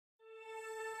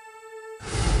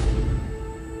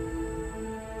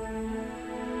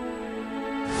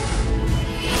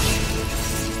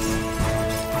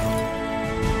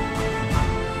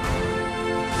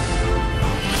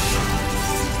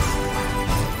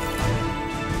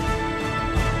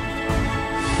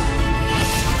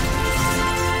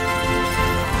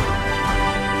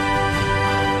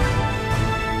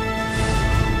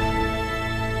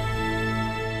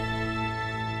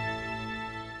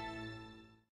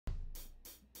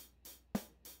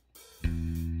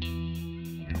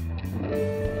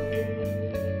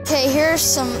Okay, here's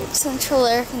some central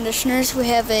air conditioners. We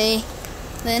have a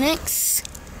Lennox.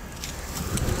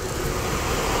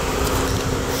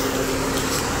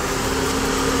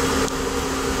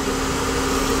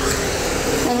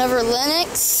 Another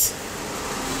Lennox.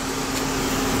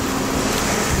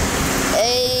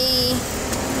 A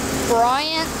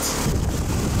Bryant.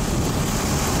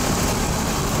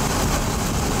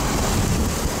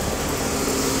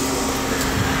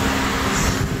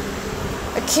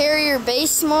 A Carrier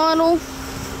base model.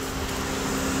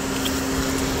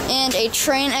 And a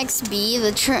Trane XB.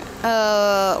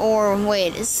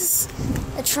 Wait, is this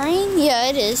a Trane? Yeah,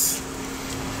 it is.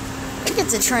 I think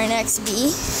it's a Trane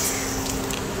XB.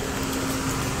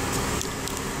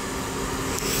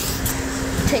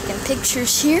 Taking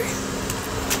pictures here.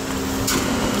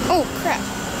 Oh crap.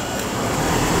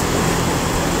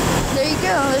 There you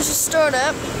go, there's a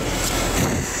startup.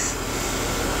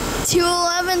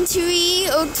 211 2E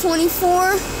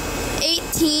 024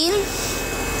 18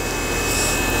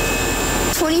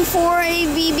 24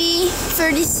 ABB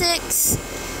 36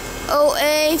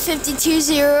 OA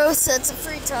 520 sets a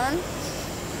free ton.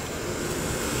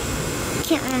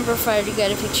 Can't remember if I already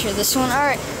got a picture of this one.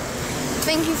 Alright.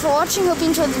 Thank you for watching. Hope you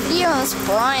enjoyed the video. This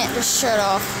Bryant just shut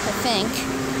off, I think.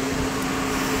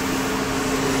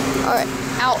 Alright,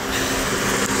 out.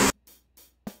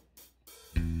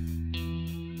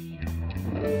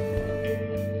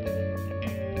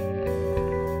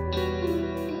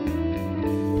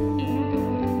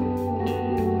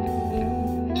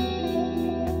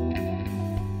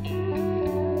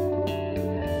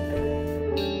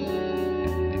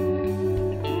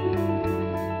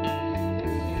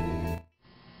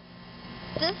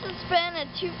 This has been a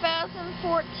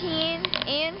 2014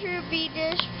 Andrew B.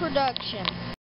 Dish production.